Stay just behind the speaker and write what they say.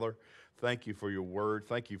Father, thank you for your word.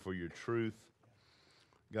 Thank you for your truth.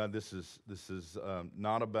 God, this is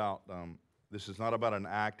not about an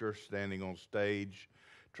actor standing on stage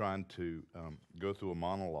trying to go through a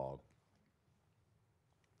monologue.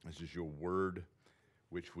 This is your word,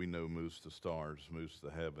 which we know moves the stars, moves the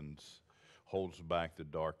heavens, holds back the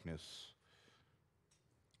darkness,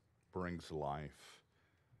 brings life,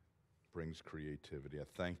 brings creativity. I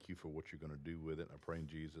thank you for what you're going to do with it. I pray in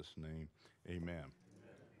Jesus' name. Amen.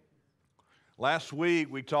 Last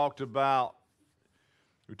week we talked from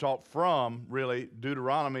really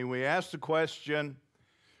Deuteronomy. We asked the question,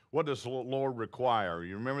 what does the Lord require?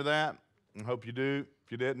 You remember that? I hope you do.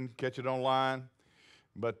 If you didn't, catch it online.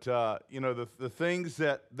 But, the things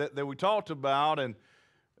that we talked about and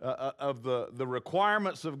of the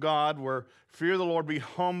requirements of God were fear the Lord, be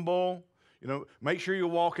humble, make sure you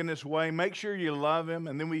walk in this way, make sure you love Him.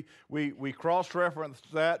 And then we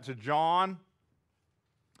cross-referenced that to John.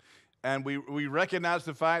 And we recognize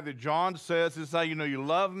the fact that John says, this is how you know you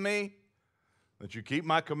love me, that you keep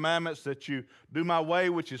my commandments, that you do my way,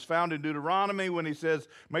 which is found in Deuteronomy when he says,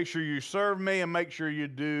 make sure you serve me and make sure you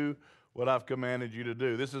do what I've commanded you to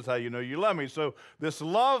do. This is how you know you love me. So this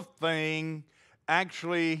love thing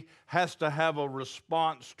actually has to have a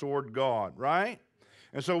response toward God, right?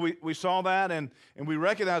 And so we saw that, and we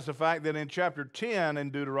recognize the fact that in chapter 10 in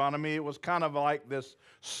Deuteronomy, it was kind of like this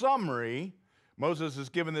summary. Moses is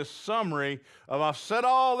given this summary of, I've said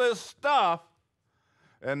all this stuff,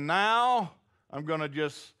 and now I'm going to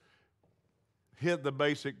just hit the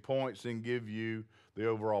basic points and give you the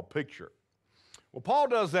overall picture. Well, Paul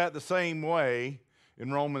does that the same way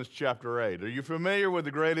in Romans chapter 8. Are you familiar with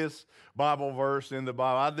the greatest Bible verse in the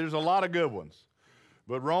Bible? There's a lot of good ones,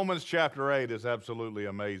 but Romans chapter 8 is absolutely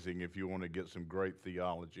amazing if you want to get some great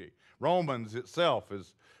theology. Romans itself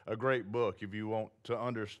is a great book if you want to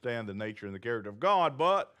understand the nature and the character of God.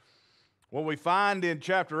 But what we find in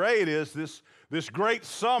chapter 8 is this great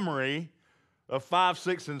summary of 5,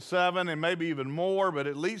 6, and 7, and maybe even more, but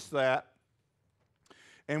at least that.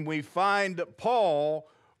 And we find Paul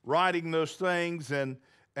writing those things, and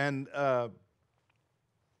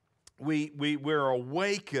we're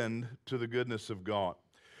awakened to the goodness of God.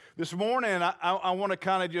 This morning, I want to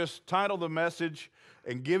kind of just title the message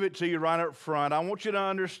and give it to you right up front. I want you to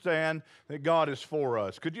understand that God is for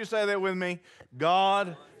us. Could you say that with me?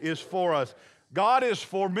 God is for us. God is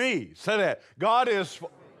for me. Say that. God is for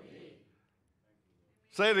me.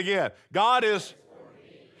 Say it again. God is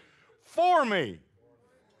for me.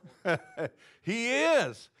 He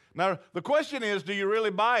is. Now, the question is, do you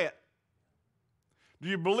really buy it? Do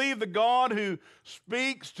you believe the God who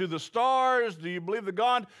speaks to the stars? Do you believe the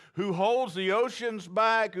God who holds the oceans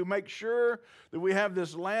back, who makes sure that we have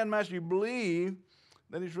this landmass? Do you believe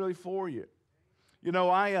that He's really for you?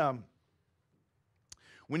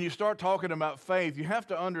 When you start talking about faith, you have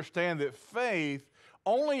to understand that faith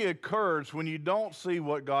only occurs when you don't see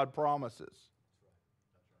what God promises.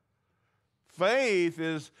 Faith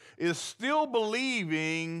is still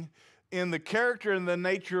believing in the character and the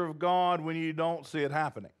nature of God when you don't see it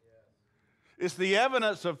happening. It's the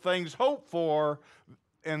evidence of things hoped for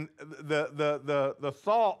and the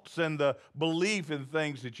thoughts and the belief in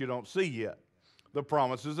things that you don't see yet. The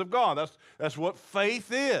promises of God. That's what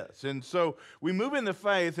faith is. And so we move into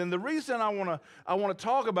faith, and the reason I want to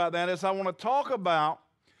talk about that is I want to talk about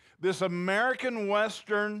this American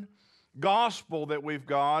Western gospel that we've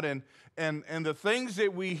got and the things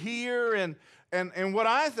that we hear and what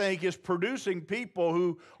I think is producing people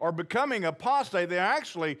who are becoming apostate. They're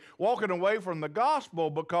actually walking away from the gospel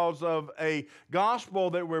because of a gospel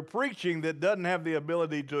that we're preaching that doesn't have the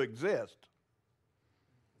ability to exist.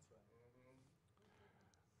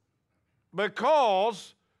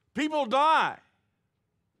 Because people die.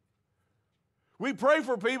 We pray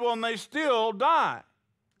for people and they still die.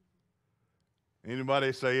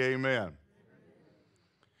 Anybody say amen?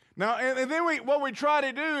 Now, and then what we try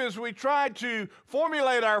to do is we try to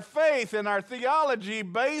formulate our faith and our theology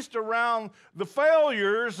based around the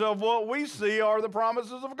failures of what we see are the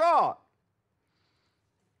promises of God.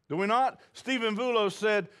 Do we not? Stephen Vullo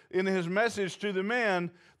said in his message to the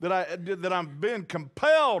men that I've been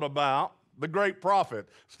compelled about, the great prophet,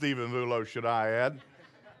 Stephen Vullo, should I add.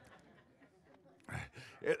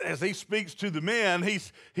 As he speaks to the men,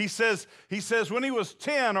 he says when he was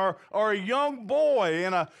 10 or a young boy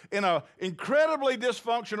in a incredibly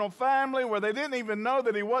dysfunctional family where they didn't even know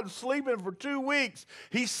that he wasn't sleeping for 2 weeks,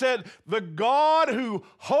 he said, the God who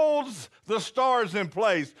holds the stars in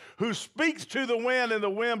place, who speaks to the wind and the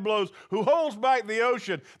wind blows, who holds back the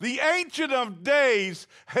ocean, the Ancient of Days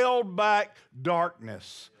held back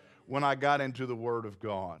darkness when I got into the Word of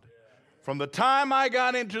God. From the time I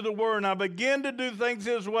got into the Word and I began to do things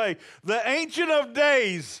His way, the Ancient of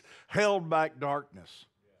Days held back darkness.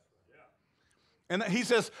 And He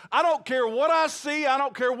says, I don't care what I see, I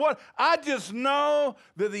don't care what, I just know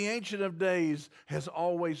that the Ancient of Days has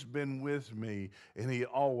always been with me, and He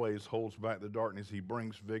always holds back the darkness. He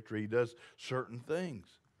brings victory. He does certain things.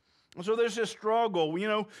 And so there's this struggle. You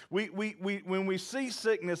know, when we see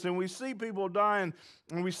sickness and we see people dying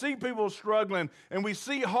and we see people struggling and we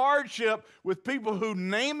see hardship with people who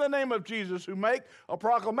name the name of Jesus, who make a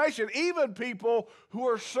proclamation, even people who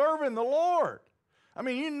are serving the Lord. I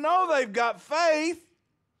mean, you know they've got faith.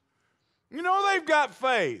 You know they've got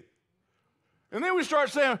faith. And then we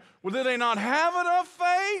start saying, well, did they not have enough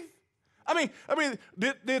faith? I mean,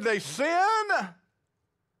 did they sin?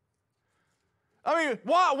 I mean,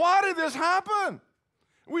 why did this happen?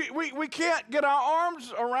 We can't get our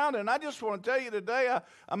arms around it. And I just want to tell you today,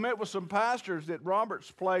 I met with some pastors at Robert's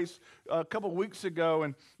Place a couple of weeks ago,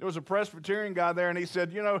 and there was a Presbyterian guy there, and he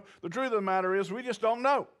said, you know, the truth of the matter is we just don't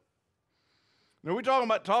know. Now, we're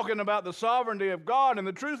talking about the sovereignty of God, and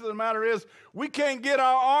the truth of the matter is we can't get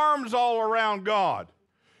our arms all around God.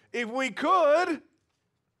 If we could,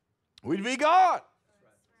 we'd be God.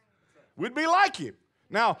 We'd be like Him.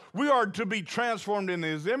 Now, we are to be transformed in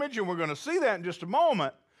His image, and we're going to see that in just a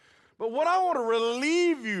moment. But what I want to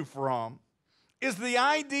relieve you from is the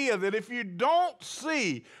idea that if you don't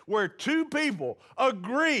see where two people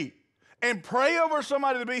agree and pray over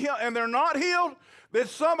somebody to be healed, and they're not healed, that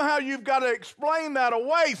somehow you've got to explain that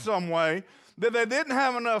away some way, that they didn't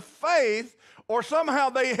have enough faith, or somehow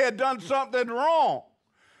they had done something wrong.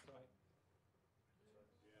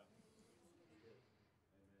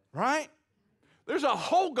 Right? There's a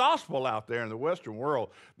whole gospel out there in the Western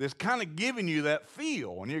world that's kind of giving you that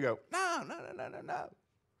feel, and you go, no.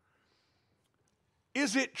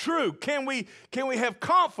 Is it true? Can we have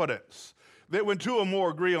confidence that when two or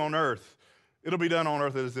more agree on earth, it'll be done on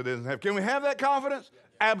earth as it is in heaven? Can we have that confidence?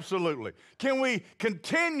 Absolutely. Can we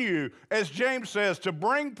continue, as James says, to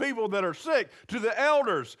bring people that are sick to the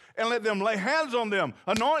elders and let them lay hands on them,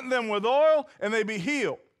 anoint them with oil, and they be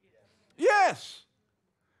healed? Yes.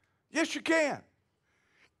 Yes, you can.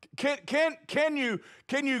 Can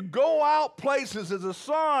you go out places as a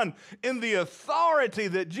son in the authority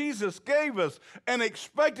that Jesus gave us and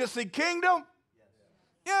expect to see kingdom?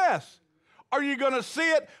 Yes. Are you going to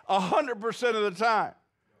see it 100% of the time?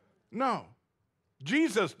 No.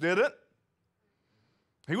 Jesus did it.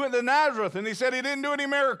 He went to Nazareth and He said He didn't do any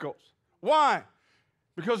miracles. Why?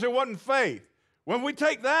 Because there wasn't faith. When we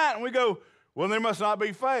take that and we go, well, there must not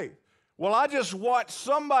be faith. Well, I just watched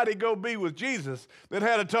somebody go be with Jesus that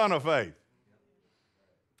had a ton of faith.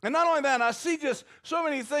 And not only that, I see just so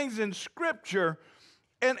many things in Scripture,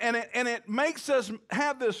 and it makes us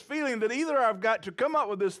have this feeling that either I've got to come up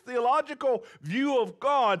with this theological view of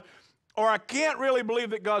God, or I can't really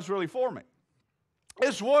believe that God's really for me.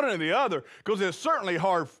 It's one or the other, because it's certainly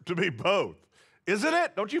hard to be both. Isn't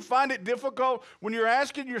it? Don't you find it difficult when you're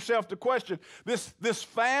asking yourself the question, this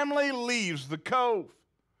family leaves the Cove.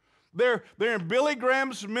 They're in Billy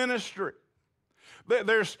Graham's ministry.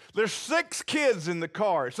 There's 6 kids in the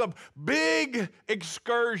car. It's a big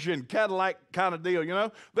excursion, Cadillac kind of deal, you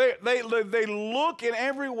know. They look in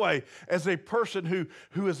every way as a person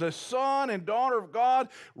who is a son and daughter of God,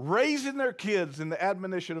 raising their kids in the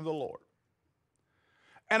admonition of the Lord.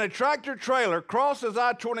 And a tractor trailer crosses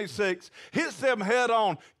I-26, hits them head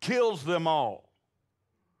on, kills them all.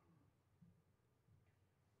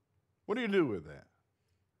 What do you do with that?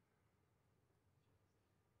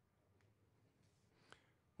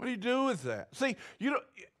 What do you do with that? See, you know,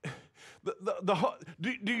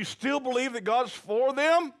 do you still believe that God's for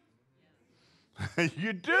them?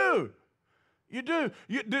 You do. You do.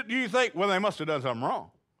 Do you think, well, they must have done something wrong?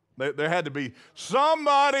 There had to be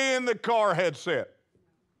somebody in the car had said.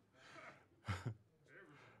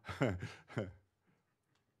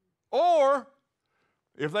 Or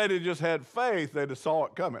if they'd have just had faith, they'd have saw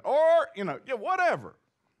it coming. Or, you know, whatever.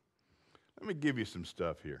 Let me give you some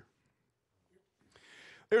stuff here.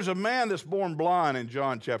 There's a man that's born blind in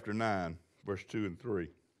John chapter 9, verse 2 and 3.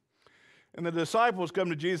 And the disciples come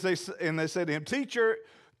to Jesus, and they say to Him, Teacher,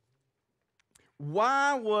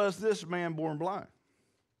 why was this man born blind?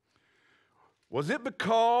 Was it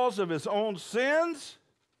because of his own sins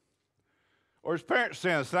or his parents'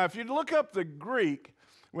 sins? Now, if you look up the Greek,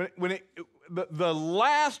 the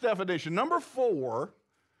last definition, number 4,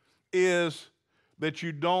 is that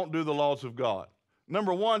you don't do the laws of God.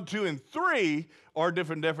 Number 1, 2, and 3 are a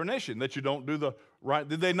different definition, that you don't do the right.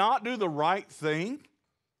 Did they not do the right thing?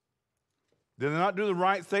 Did they not do the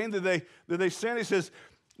right thing? Did they sin? He says,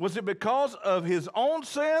 Was it because of his own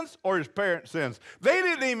sins or his parents' sins? They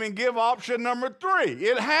didn't even give option number 3.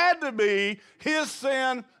 It had to be his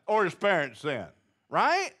sin or his parents' sin,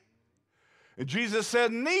 right? And Jesus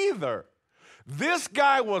said neither. This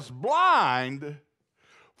guy was blind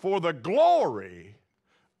for the glory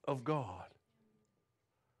of God.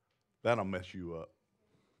 That'll mess you up.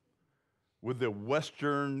 With the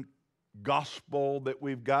Western gospel that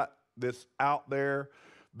we've got that's out there,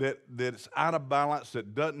 that's out of balance,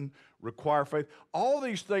 that doesn't require faith. All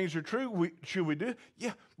these things are true. Should we do?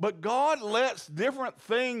 Yeah, but God lets different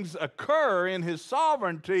things occur in his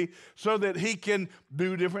sovereignty so that he can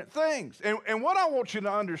do different things. And what I want you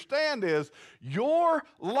to understand is your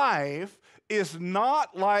life is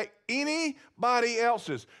not like anybody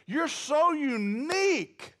else's. You're so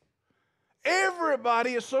unique.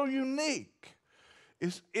 Everybody is so unique.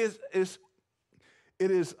 It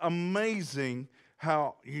is amazing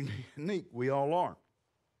how unique we all are.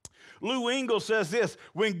 Lou Engle says this: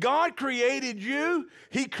 when God created you,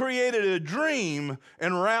 he created a dream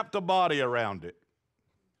and wrapped a body around it.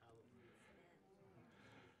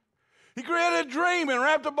 He created a dream and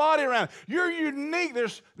wrapped a body around it. You're unique.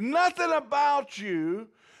 There's nothing about you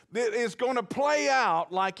that is going to play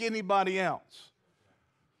out like anybody else.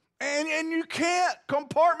 And you can't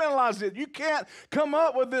compartmentalize it. You can't come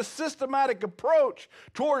up with this systematic approach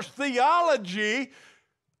towards theology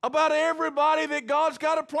about everybody that God's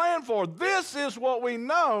got a plan for. This is what we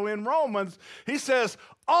know in Romans. He says,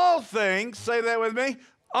 all things, say that with me,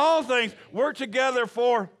 all things work together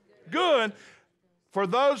for good for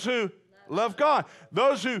those who love God,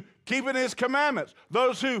 those who keep in his commandments,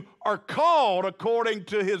 those who are called according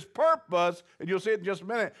to his purpose, and you'll see it in just a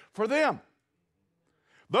minute, for them.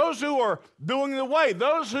 Those who are doing the way,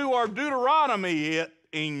 those who are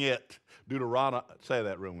Deuteronomy-ing it. Deuteronomy, say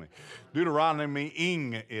that real me.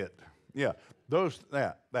 Deuteronomy-ing it. Yeah,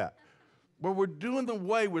 that. Where we're doing the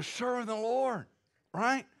way, we're serving the Lord,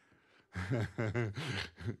 right?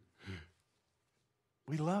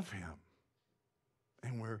 We love him,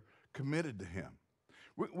 and we're committed to him.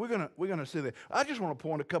 We're gonna see that. I just want to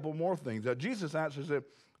point a couple more things. Jesus answers that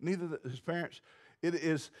neither his parents. It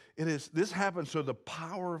is. This happened so the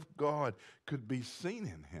power of God could be seen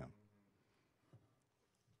in him.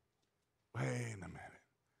 Wait a minute.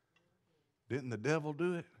 Didn't the devil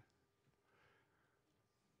do it?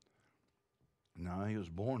 No, he was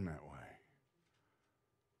born that way.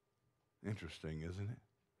 Interesting, isn't it?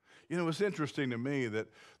 You know, it's interesting to me that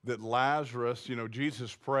Lazarus,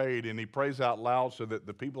 Jesus prayed, and he prays out loud so that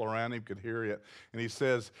the people around him could hear it. And he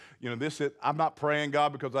says, I'm not praying,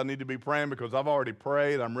 God, because I need to be praying, because I've already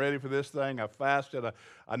prayed. I'm ready for this thing. I fasted.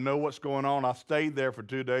 I know what's going on. I stayed there for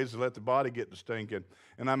 2 days to let the body get to stinking.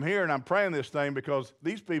 And I'm here, and I'm praying this thing because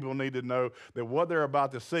these people need to know that what they're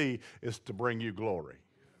about to see is to bring you glory.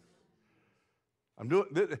 Do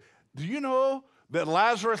you know that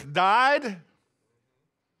Lazarus died?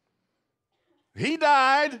 He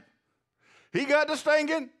died, he got to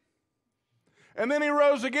stinking, and then he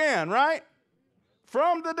rose again, right?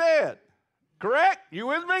 From the dead. Correct? You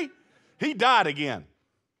with me? He died again.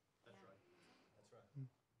 That's right.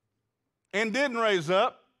 And didn't raise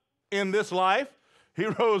up in this life. He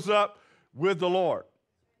rose up with the Lord.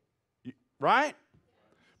 Right?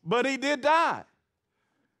 But he did die.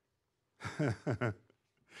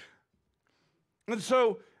 And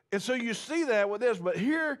so you see that with this, but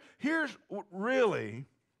here's really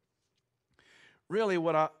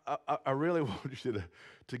what I really want you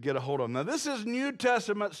to get a hold of. Now, this is New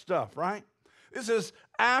Testament stuff, right? This is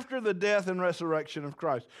after the death and resurrection of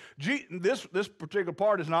Christ. This particular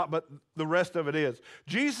part is not, but the rest of it is.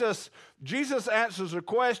 Jesus answers a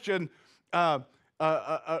question to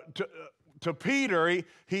Peter.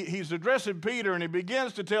 He's addressing Peter, and he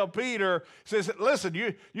begins to tell Peter, he says, listen,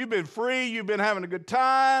 you've been free, you've been having a good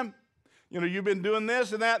time, you've been doing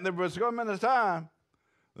this and that, and there was coming a time.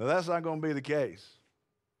 Now, that's not going to be the case.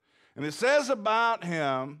 And it says about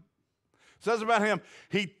him,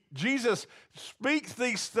 Jesus speaks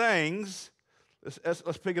these things.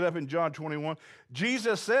 Let's pick it up in John 21.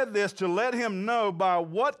 Jesus said this to let him know by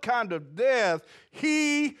what kind of death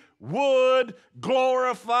he would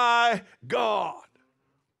glorify God.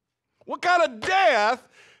 What kind of death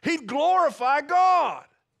he'd glorify God.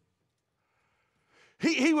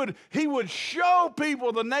 He would show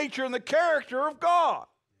people the nature and the character of God.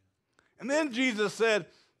 And then Jesus said,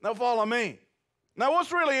 now follow me. Now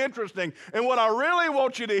what's really interesting, and what I really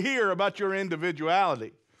want you to hear about your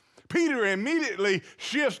individuality, Peter immediately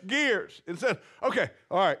shifts gears and said, okay,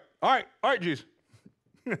 all right, Jesus.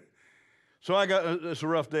 So it's a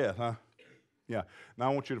rough death, huh? Yeah. Now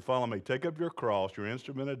I want you to follow me. Take up your cross, your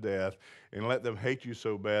instrument of death, and let them hate you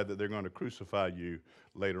so bad that they're going to crucify you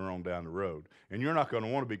later on down the road. And you're not going to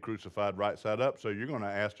want to be crucified right side up, so you're going to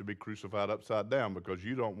ask to be crucified upside down because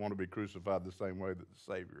you don't want to be crucified the same way that the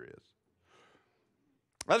Savior is.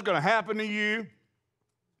 That's going to happen to you.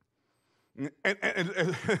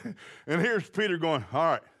 And here's Peter going, all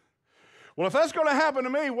right, well, if that's going to happen to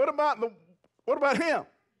me, what about him?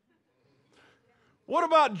 What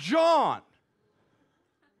about John?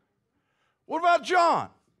 What about John?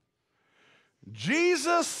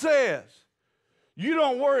 Jesus says, you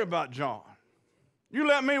don't worry about John. You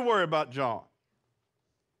let me worry about John.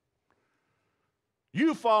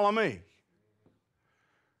 You follow me.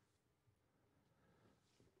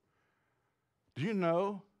 Do you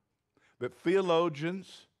know that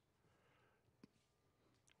theologians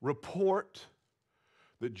report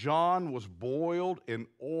that John was boiled in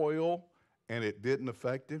oil and it didn't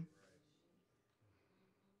affect him?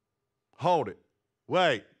 Hold it.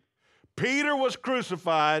 Wait. Peter was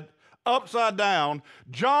crucified upside down.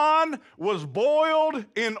 John was boiled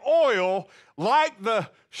in oil like the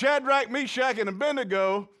Shadrach, Meshach, and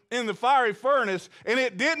Abednego in the fiery furnace, and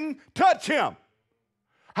it didn't touch him.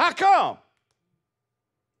 How come?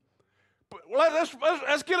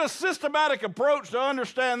 Let's get a systematic approach to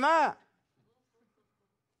understand that.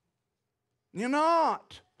 You're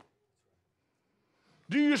not.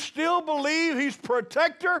 Do you still believe he's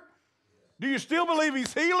protector? Do you still believe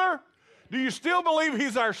he's healer? Do you still believe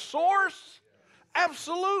he's our source?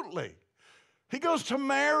 Absolutely. He goes to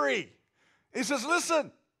Mary. He says,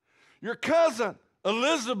 listen, your cousin,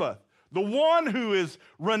 Elizabeth, the one who is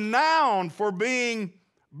renowned for being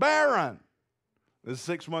barren, is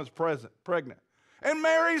 6 months pregnant. And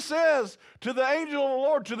Mary says to the angel of the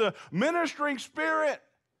Lord, to the ministering spirit,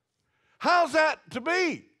 how's that to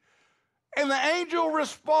be? And the angel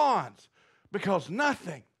responds, because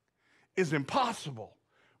nothing is impossible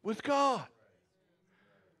with God.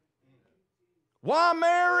 Why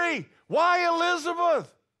Mary? Why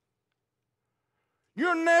Elizabeth?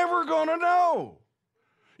 You're never going to know.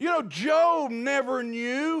 You know, Job never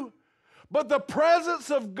knew, but the presence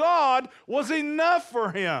of God was enough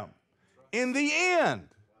for him in the end.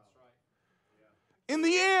 In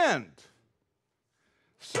the end.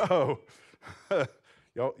 So,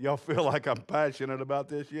 y'all feel like I'm passionate about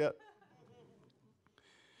this yet?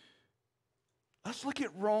 Let's look at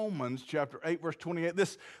Romans chapter 8, verse 28.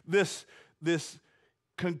 This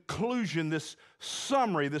conclusion, this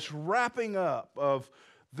summary, this wrapping up of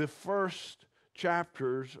the first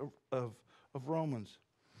chapters of Romans.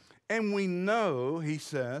 And we know, he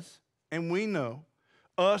says, and we know,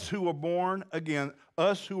 us who are born again,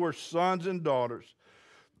 us who are sons and daughters,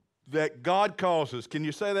 that God causes. Can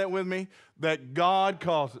you say that with me? That God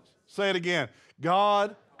causes. Say it again.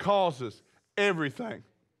 God causes everything.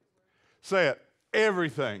 Say it.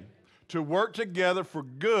 Everything to work together for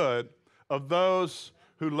good of those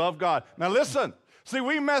who love God. Now listen. See,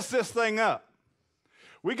 we messed this thing up.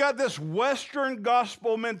 We got this Western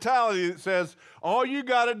gospel mentality that says all you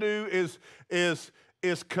got to do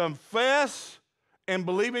is confess and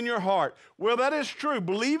believe in your heart. Well, that is true.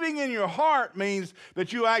 Believing in your heart means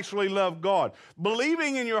that you actually love God.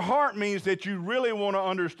 Believing in your heart means that you really want to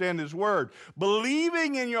understand His Word.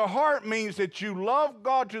 Believing in your heart means that you love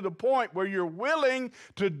God to the point where you're willing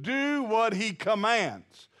to do what He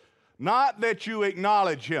commands, not that you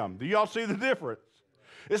acknowledge Him. Do y'all see the difference?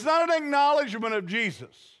 It's not an acknowledgement of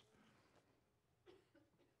Jesus.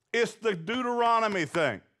 It's the Deuteronomy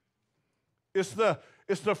thing. It's the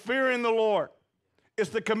fearing the Lord. It's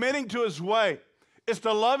the committing to His way. It's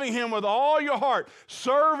the loving Him with all your heart,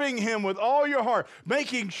 serving Him with all your heart,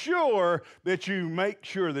 making sure that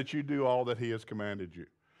you do all that He has commanded you.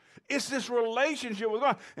 It's this relationship with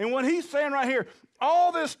God. And what He's saying right here,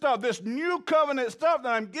 all this stuff, this new covenant stuff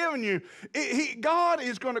that I'm giving you, God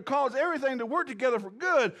is going to cause everything to work together for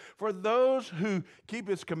good for those who keep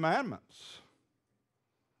His commandments.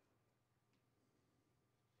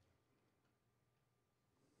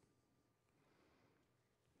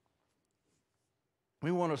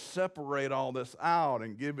 We want to separate all this out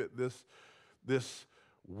and give it this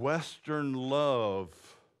Western love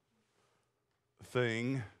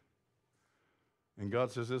thing. And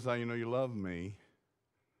God says, this is how you know you love me,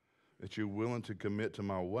 that you're willing to commit to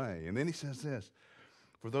my way. And then He says this,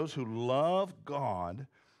 for those who love God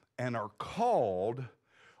and are called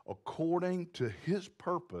according to His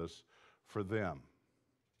purpose for them.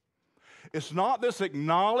 It's not this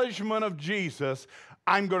acknowledgement of Jesus,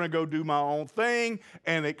 I'm going to go do my own thing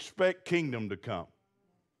and expect kingdom to come.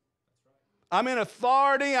 I'm in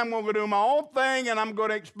authority. I'm going to do my own thing, and I'm going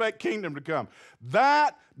to expect kingdom to come.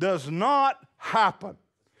 That does not happen.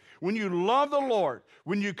 When you love the Lord,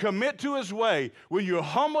 when you commit to His way, when you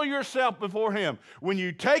humble yourself before Him, when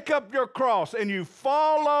you take up your cross and you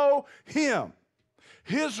follow Him,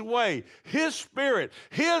 His way, His Spirit,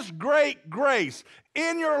 His great grace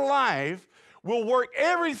in your life will work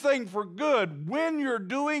everything for good when you're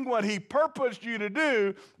doing what He purposed you to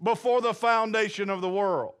do before the foundation of the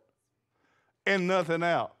world and nothing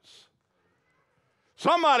else.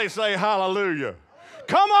 Somebody say hallelujah.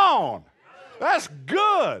 Come on. That's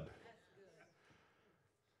good.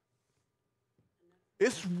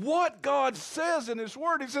 It's what God says in His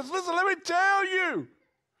Word. He says, listen, let me tell you.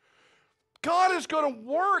 God is going to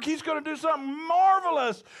work. He's going to do something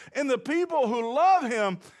marvelous in the people who love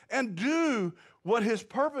Him and do what His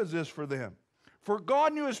purpose is for them. For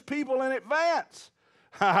God knew His people in advance.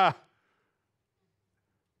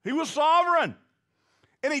 He was sovereign.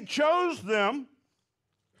 And He chose them.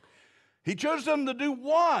 He chose them to do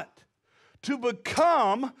what? To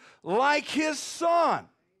become like His Son.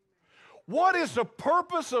 What is the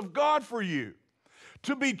purpose of God for you?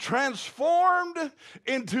 To be transformed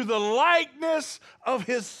into the likeness of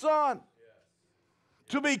His Son.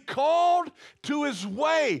 To be called to His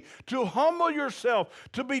way, to humble yourself,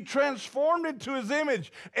 to be transformed into His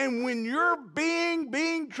image. And when you're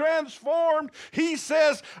being transformed, He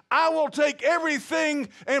says, I will take everything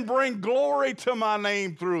and bring glory to my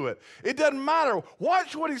name through it. It doesn't matter.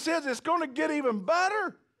 Watch what He says. It's going to get even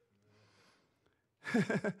better.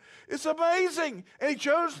 It's amazing. And He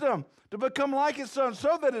chose them to become like His Son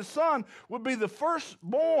so that His Son would be the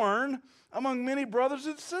firstborn among many brothers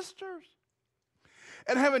and sisters.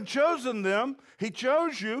 And having chosen them, He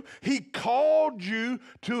chose you. He called you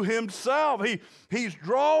to Himself. He's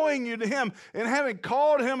drawing you to Him. And having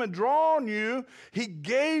called Him and drawn you, He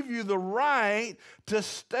gave you the right to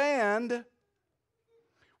stand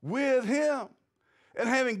with Him. And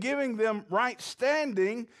having given them right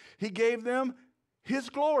standing, He gave them His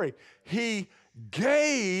glory. He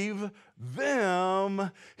gave them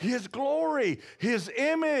His glory, His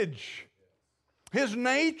image, His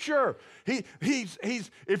nature.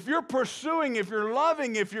 If you're pursuing, if you're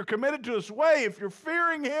loving, if you're committed to His way, if you're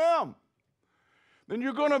fearing Him, then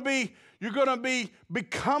you're going to be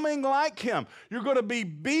becoming like Him. You're going to be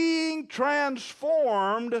being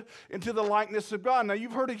transformed into the likeness of God. Now,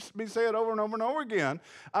 you've heard me say it over and over and over again.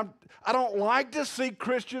 I don't like to see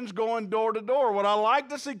Christians going door to door. What I like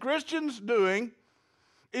to see Christians doing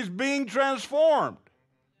is being transformed.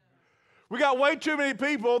 We got way too many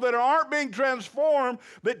people that aren't being transformed,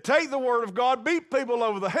 that take the Word of God, beat people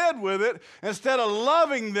over the head with it, instead of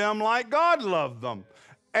loving them like God loved them.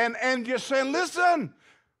 And just saying, listen,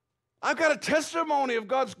 I've got a testimony of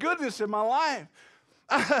God's goodness in my life.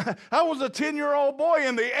 I was a 10-year-old boy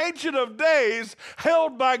in the Ancient of Days,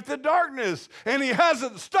 held back the darkness, and He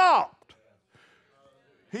hasn't stopped.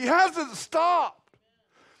 He hasn't stopped.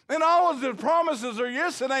 And all of His promises are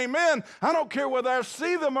yes and amen. I don't care whether I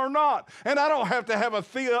see them or not. And I don't have to have a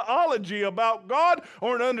theology about God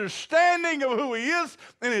or an understanding of who He is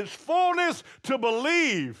in His fullness to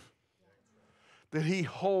believe that He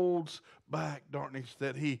holds back darkness,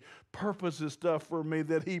 that He purposes stuff for me,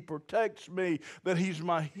 that He protects me, that He's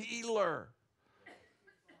my healer,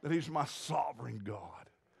 that He's my sovereign God.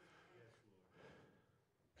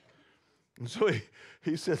 And so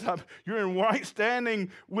he says, you're in right standing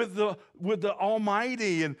with the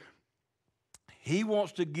Almighty, and He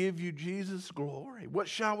wants to give you Jesus' glory. What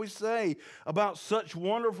shall we say about such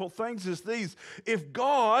wonderful things as these? If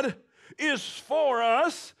God is for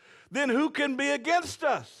us, then who can be against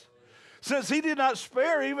us? Since He did not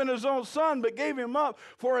spare even His own Son, but gave Him up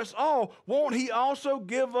for us all, won't He also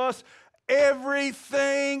give us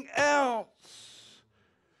everything else?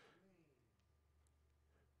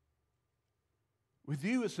 With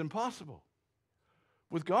you, it's impossible.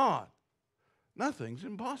 With God, nothing's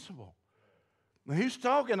impossible. Now, He's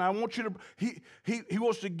talking. I want you to, He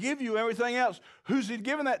wants to give you everything else. Who's He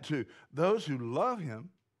giving that to? Those who love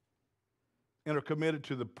Him and are committed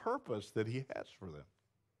to the purpose that He has for them.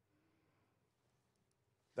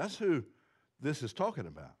 That's who this is talking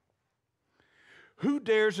about. Who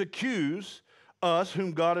dares accuse us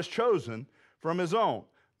whom God has chosen from His own?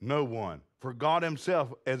 No one. For God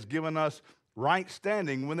Himself has given us right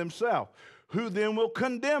standing with Himself. Who then will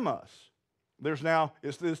condemn us? There's now,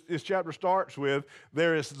 this chapter starts with,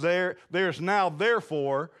 there is now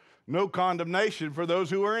therefore no condemnation for those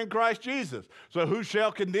who are in Christ Jesus. So who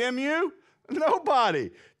shall condemn you?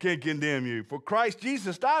 Nobody can condemn you. For Christ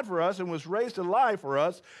Jesus died for us and was raised to life for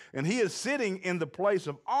us, and He is sitting in the place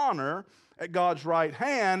of honor at God's right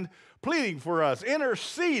hand, pleading for us,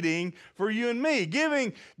 interceding for you and me,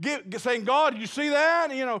 saying, God, you see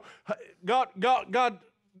that? You know, God,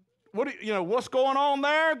 what do what's going on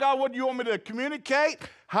there? God, what do you want me to communicate?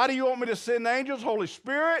 How do you want me to send angels? Holy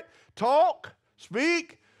Spirit, talk,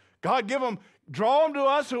 speak. God, draw them to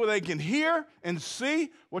us so they can hear and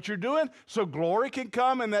see what you're doing, so glory can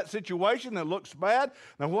come in that situation that looks bad.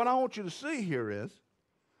 Now, what I want you to see here is,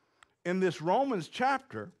 in this Romans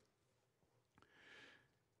chapter,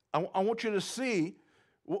 I want you to see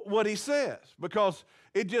what he says, because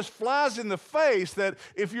it just flies in the face that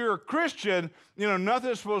if you're a Christian,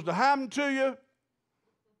 nothing's supposed to happen to you.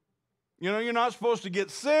 You're not supposed to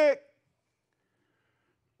get sick.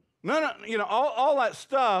 All that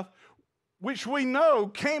stuff, which we know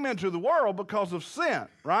came into the world because of sin,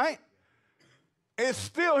 right? It's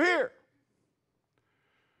still here.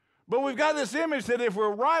 But we've got this image that if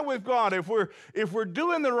we're right with God, if we're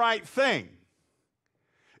doing the right thing,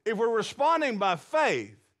 if we're responding by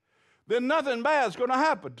faith, then nothing bad is going to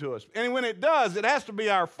happen to us. And when it does, it has to be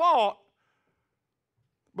our fault,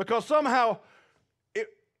 because somehow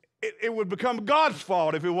it would become God's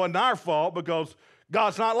fault if it wasn't our fault, because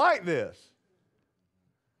God's not like this.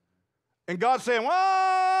 And God's saying, wait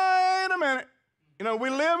a minute. We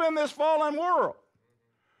live in this fallen world.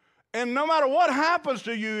 And no matter what happens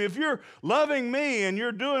to you, if you're loving me and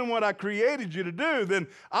you're doing what I created you to do, then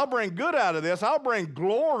I'll bring good out of this. I'll bring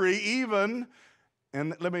glory even.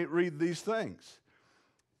 And let me read these things.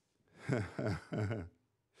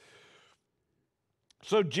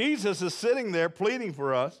 So Jesus is sitting there pleading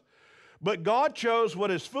for us, but God chose what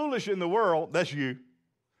is foolish in the world, that's you,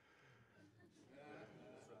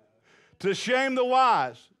 to shame the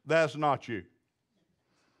wise, that's not you.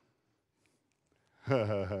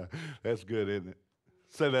 That's good, isn't it?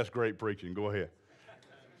 Say that's great preaching. Go ahead.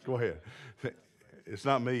 Go ahead. It's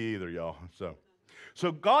not me either, y'all.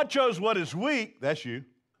 So God chose what is weak, that's you,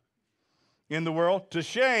 in the world, to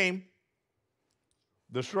shame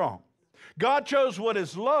the strong. God chose what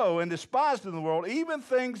is low and despised in the world, even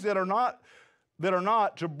things that are not,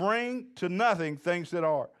 to bring to nothing things that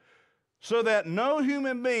are, so that no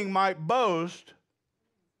human being might boast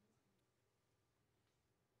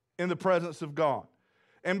in the presence of God.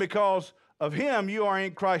 And because of him, you are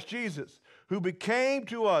in Christ Jesus, who became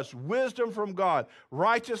to us wisdom from God,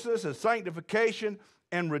 righteousness and sanctification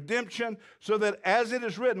and redemption, so that as it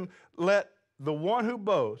is written, let the one who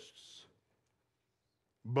boasts,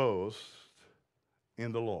 boast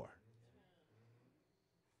in the Lord.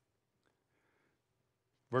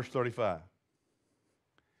 Verse 35.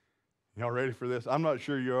 Y'all ready for this? I'm not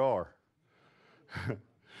sure you are.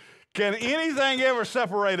 Can anything ever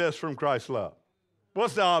separate us from Christ's love?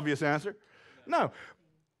 What's the obvious answer? No.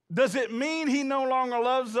 Does it mean he no longer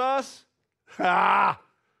loves us?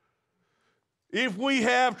 If we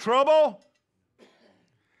have trouble?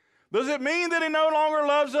 Does it mean that he no longer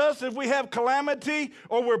loves us if we have calamity,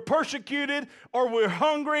 or we're persecuted, or we're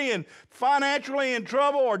hungry and financially in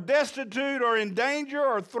trouble, or destitute, or in danger,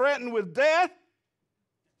 or threatened with death?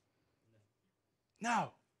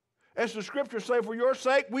 No. As the scriptures say, for your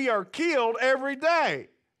sake, we are killed every day.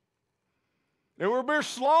 And we're being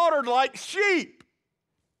slaughtered like sheep.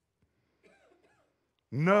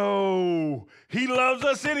 No. He loves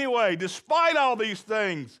us anyway, despite all these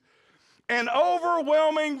things. An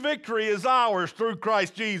overwhelming victory is ours through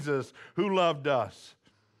Christ Jesus, who loved us.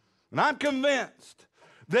 And I'm convinced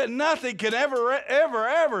that nothing can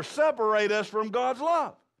ever separate us from God's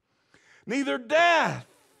love. Neither death,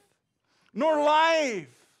 nor life,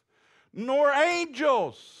 nor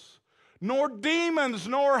angels, nor demons,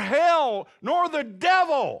 nor hell, nor the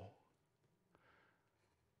devil.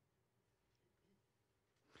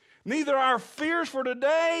 Neither our fears for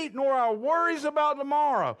today, nor our worries about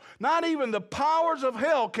tomorrow, not even the powers of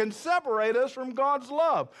hell can separate us from God's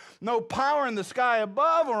love. No power in the sky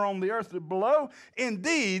above or on the earth below.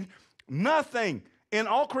 Indeed, nothing in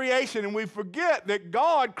all creation. And we forget that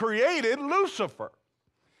God created Lucifer.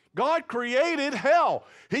 God created hell.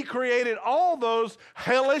 He created all those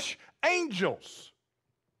hellish angels.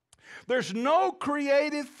 There's no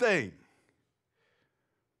created thing,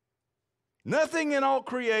 nothing in all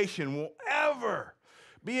creation will ever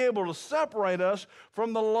be able to separate us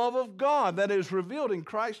from the love of God that is revealed in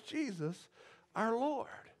Christ Jesus our Lord.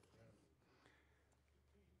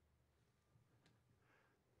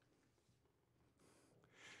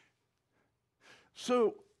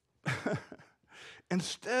 So,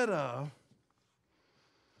 instead of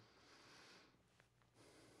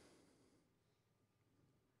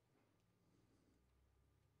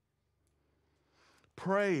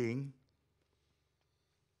praying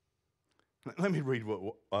Let me read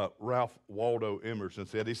what Ralph Waldo Emerson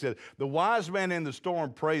said. He said, "The wise man in the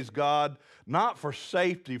storm praised God not for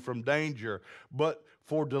safety from danger, but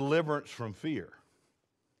for deliverance from fear.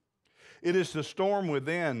 It is the storm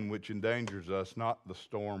within which endangers us, not the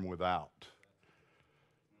storm without."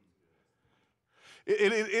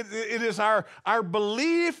 It is our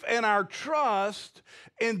belief and our trust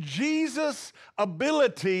in Jesus'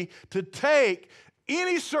 ability to take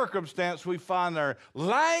any circumstance we find there,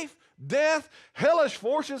 life, death, hellish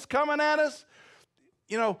forces coming at us,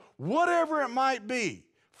 whatever it might be,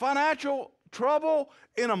 financial trouble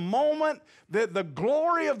in a moment, that the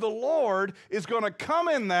glory of the Lord is going to come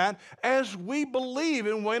in that as we believe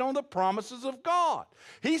and wait on the promises of God.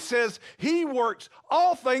 He says He works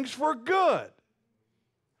all things for good.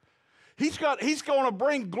 He's going to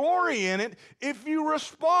bring glory in it if you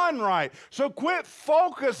respond right. So quit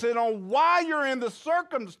focusing on why you're in the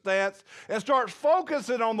circumstance and start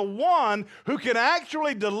focusing on the one who can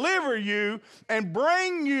actually deliver you and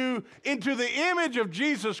bring you into the image of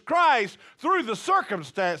Jesus Christ through the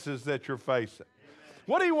circumstances that you're facing. Amen.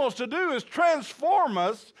 What He wants to do is transform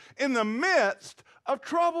us in the midst of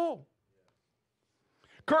trouble.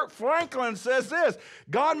 Kirk Franklin says this: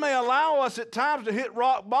 God may allow us at times to hit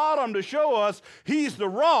rock bottom to show us He's the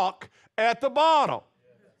rock at the bottom.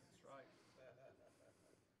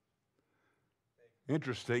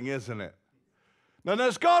 Interesting, isn't it? Now,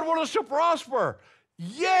 does God want us to prosper?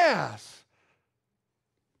 Yes.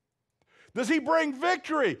 Does He bring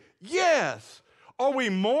victory? Yes. Are we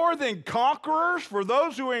more than conquerors for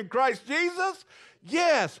those who are in Christ Jesus?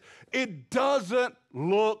 Yes. It doesn't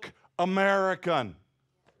look American.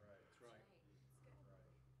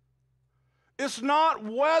 It's not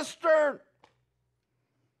Western.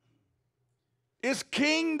 It's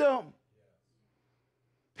kingdom.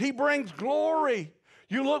 He brings glory.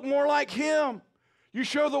 You look more like Him. You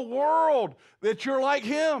show the world that you're like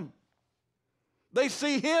Him. They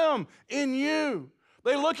see Him in you.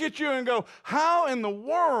 They look at you and go, how in the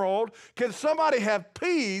world can somebody have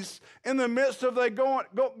peace in the midst of they going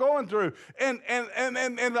through? And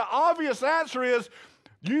the obvious answer is,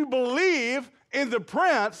 you believe in the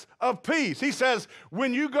Prince of Peace. He says,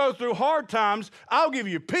 when you go through hard times, I'll give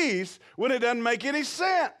you peace when it doesn't make any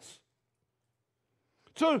sense.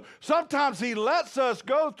 So sometimes He lets us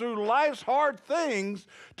go through life's hard things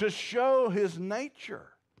to show His nature.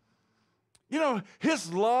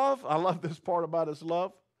 His love, I love this part about His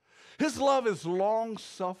love. His love is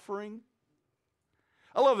long-suffering.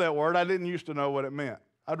 I love that word. I didn't used to know what it meant.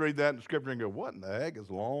 I'd read that in Scripture and go, what in the heck is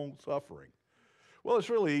long-suffering? Well, it's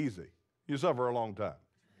really easy. You suffer a long time.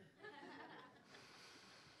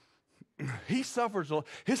 He suffers.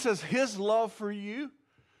 He says His love for you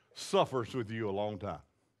suffers with you a long time.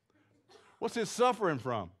 What's it suffering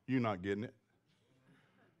from? You not getting it.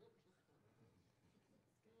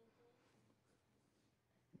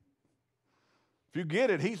 If you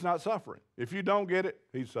get it, He's not suffering. If you don't get it,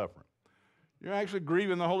 He's suffering. You're actually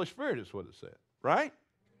grieving the Holy Spirit, is what it said, right?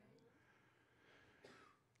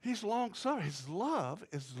 He's long-suffering. His love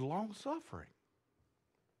is long-suffering.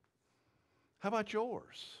 How about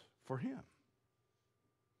yours for Him?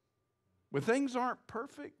 When things aren't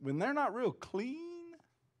perfect, when they're not real clean,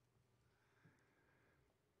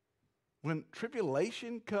 when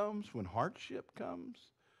tribulation comes, when hardship comes,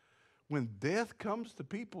 when death comes to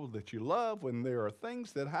people that you love, when there are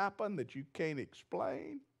things that happen that you can't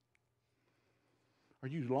explain, are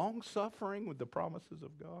you long-suffering with the promises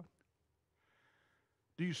of God?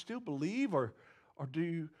 Do you still believe, or do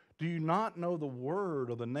you not know the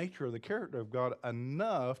word or the nature or the character of God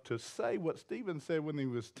enough to say what Stephen said when he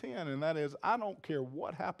was 10, and that is, I don't care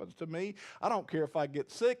what happens to me. I don't care if I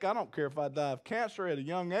get sick. I don't care if I die of cancer at a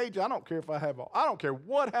young age. I don't care if I don't care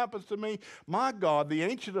what happens to me. My God, the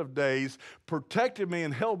Ancient of Days, protected me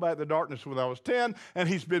and held back the darkness when I was 10, and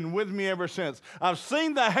He's been with me ever since. I've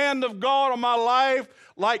seen the hand of God on my life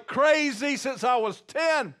like crazy since I was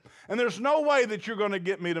 10. And there's no way that you're going to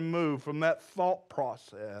get me to move from that thought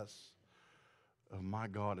process of my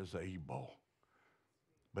God is able.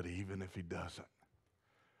 But even if He doesn't,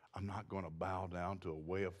 I'm not going to bow down to a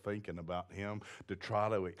way of thinking about Him to try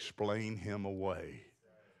to explain Him away.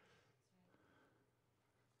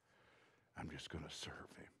 I'm just going to serve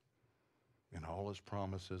Him. And all His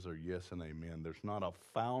promises are yes and amen. There's not a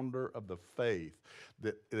founder of the faith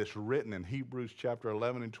that's written in Hebrews chapter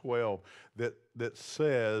 11 and 12 that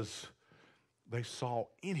says they saw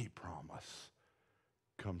any promise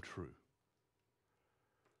come true.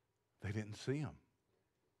 They didn't see Him.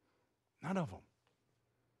 None of them.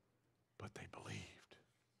 But they believed.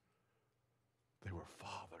 They were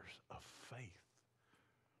fathers of faith.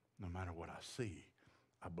 No matter what I see,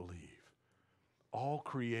 I believe. all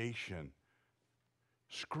creation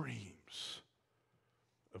screams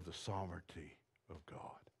of the sovereignty of God.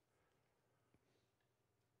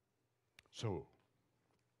 So,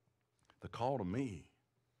 the call to me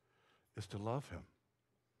is to love him.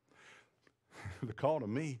 The call to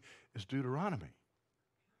me is Deuteronomy.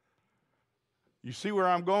 You see where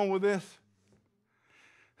I'm going with this?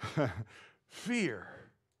 Fear.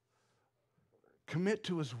 Commit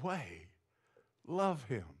to his way. Love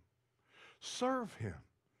him. Serve him.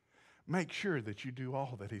 Make sure that you do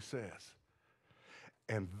all that he says.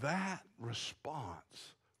 And that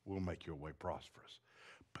response will make your way prosperous,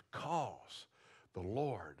 because the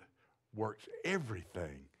Lord works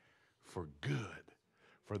everything for good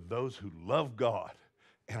for those who love God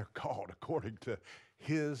and are called according to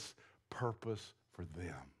his purpose for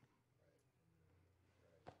them.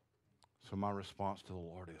 So my response to the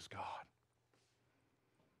Lord is, God,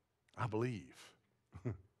 I believe.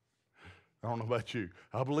 I don't know about you.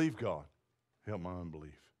 I believe, God. Help my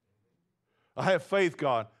unbelief. I have faith,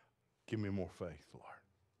 God. Give me more faith, Lord.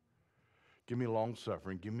 Give me long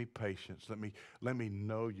suffering. Give me patience. Let me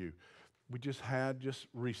know you. We just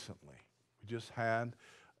recently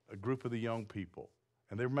a group of the young people,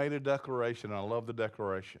 and they made a declaration, and I love the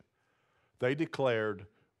declaration. They declared,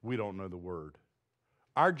 we don't know the word.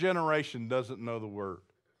 Our generation doesn't know the word.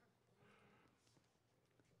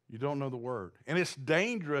 You don't know the word. And it's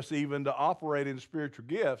dangerous even to operate in spiritual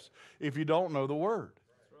gifts if you don't know the word.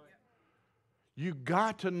 You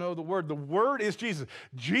got to know the word. The word is Jesus.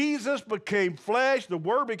 Jesus became flesh. The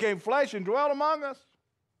word became flesh and dwelt among us.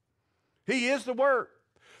 He is the word.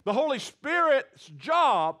 The Holy Spirit's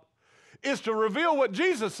job is to reveal what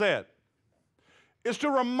Jesus said. It's to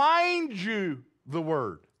remind you the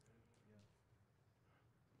word.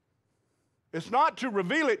 It's not to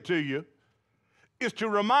reveal it to you. It's to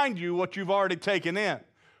remind you what you've already taken in,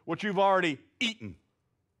 what you've already eaten.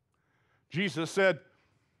 Jesus said,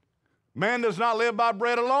 man does not live by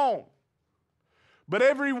bread alone, but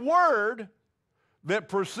every word that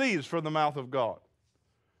proceeds from the mouth of God.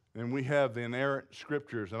 And we have the inerrant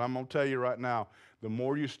scriptures, and I'm going to tell you right now, the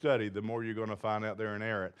more you study, the more you're going to find out they're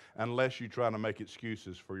inerrant, unless you try to make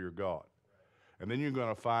excuses for your God. And then you're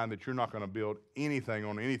going to find that you're not going to build anything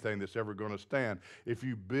on anything that's ever going to stand. If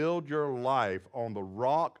you build your life on the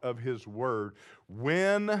rock of his word,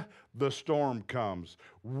 when the storm comes,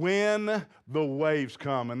 when the waves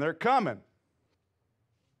come, and they're coming,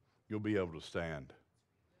 you'll be able to stand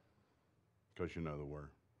because you know the word.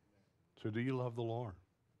 So do you love the Lord?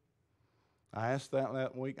 I asked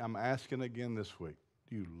that week. I'm asking again this week.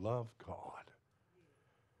 Do you love God?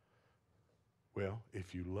 Well,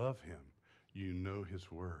 if you love him, you know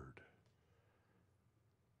his word.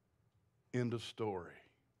 End of story.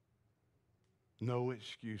 No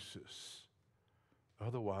excuses.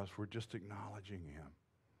 Otherwise, we're just acknowledging him.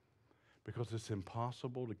 Because it's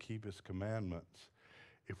impossible to keep his commandments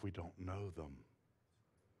if we don't know them.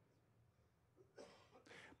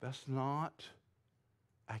 That's not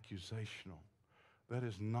accusational. That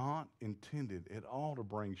is not intended at all to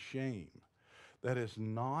bring shame. That is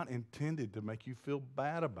not intended to make you feel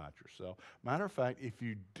bad about yourself. Matter of fact, if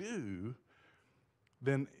you do,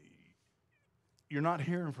 then you're not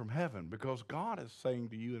hearing from heaven, because God is saying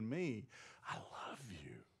to you and me, I love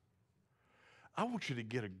you. I want you to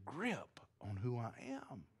get a grip on who I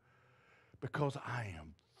am, because I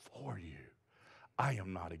am for you. I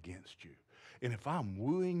am not against you. And if I'm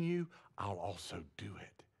wooing you, I'll also do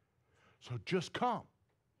it. So just come.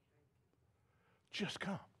 Just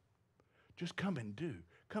come. Just come and do.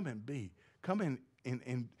 Come and be. Come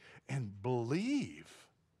and believe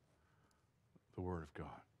the Word of God.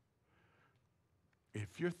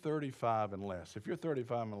 If you're 35 and less,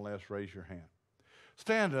 raise your hand.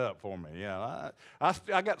 Stand up for me. Yeah,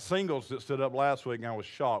 I got singles that stood up last week, and I was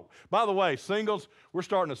shocked. By the way, singles, we're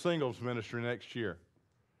starting a singles ministry next year.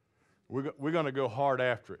 We're going to go hard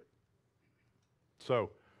after it. So,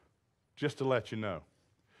 just to let you know.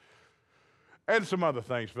 And some other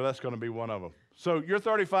things, but that's going to be one of them. So you're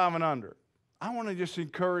 35 and under. I want to just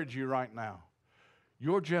encourage you right now.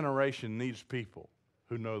 Your generation needs people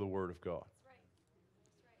who know the Word of God.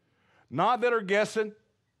 Not that are guessing.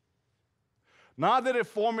 Not that have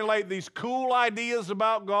formulate these cool ideas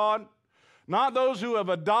about God. Not those who have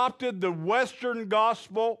adopted the Western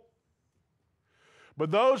gospel. But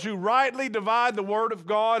those who rightly divide the Word of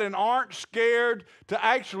God and aren't scared to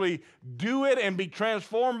actually do it and be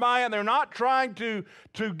transformed by it. They're not trying to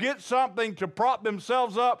get something to prop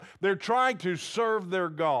themselves up. They're trying to serve their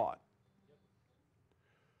God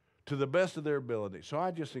to the best of their ability. So I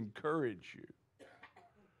just encourage you.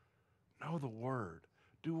 Know the Word.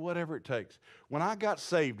 Do whatever it takes. When I got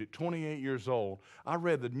saved at 28 years old, I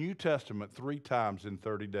read the New Testament 3 times in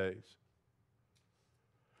 30 days.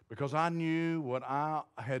 Because I knew what I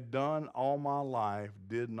had done all my life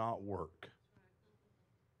did not work.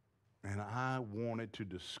 And I wanted to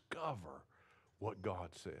discover what God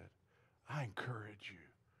said. I encourage you.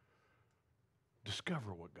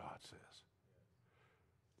 Discover what God says.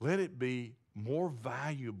 Let it be more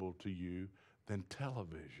valuable to you than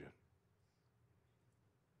television.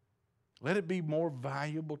 Let it be more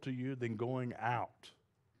valuable to you than going out.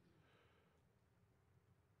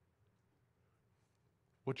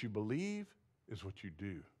 What you believe is what you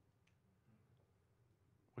do.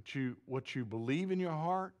 What you believe in your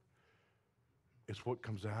heart is what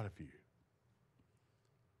comes out of you.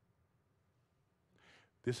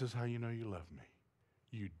 This is how you know you love me.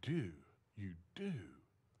 You do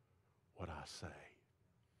what I say.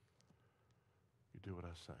 You do what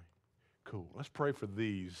I say. Cool. Let's pray for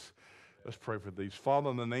these. Let's pray for these.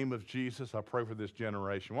 Father, in the name of Jesus, I pray for this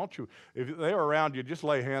generation. Won't you, if they're around you, just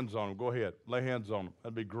lay hands on them. Go ahead. Lay hands on them.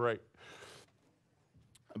 That'd be great.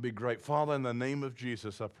 That'd be great. Father, in the name of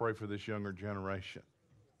Jesus, I pray for this younger generation.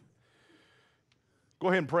 Go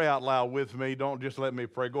ahead and pray out loud with me. Don't just let me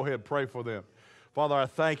pray. Go ahead and pray for them. Father, I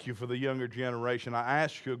thank you for the younger generation. I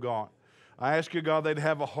ask you, God, they'd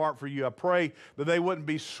have a heart for you. I pray that they wouldn't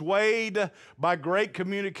be swayed by great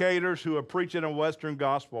communicators who are preaching a Western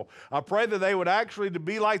gospel. I pray that they would actually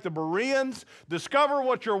be like the Bereans, discover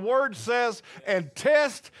what your word says, and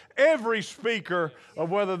test every speaker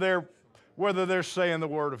of whether they're saying the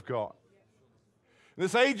word of God.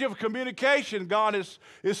 This age of communication, God, is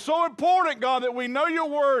so important, God, that we know your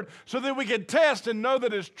word so that we can test and know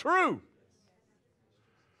that it's true.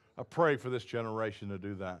 I pray for this generation to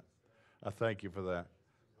do that. I thank you for that.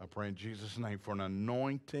 I pray in Jesus' name for an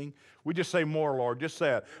anointing. We just say more, Lord. Just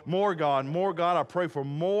say it. More, God. More, God. I pray for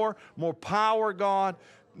more power, God.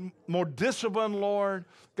 More discipline, Lord.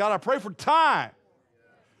 God, I pray for time.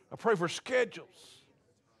 I pray for schedules.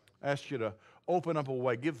 I ask you to open up a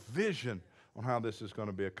way. Give vision on how this is going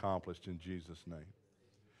to be accomplished in Jesus' name.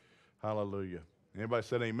 Hallelujah. Anybody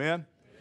said amen?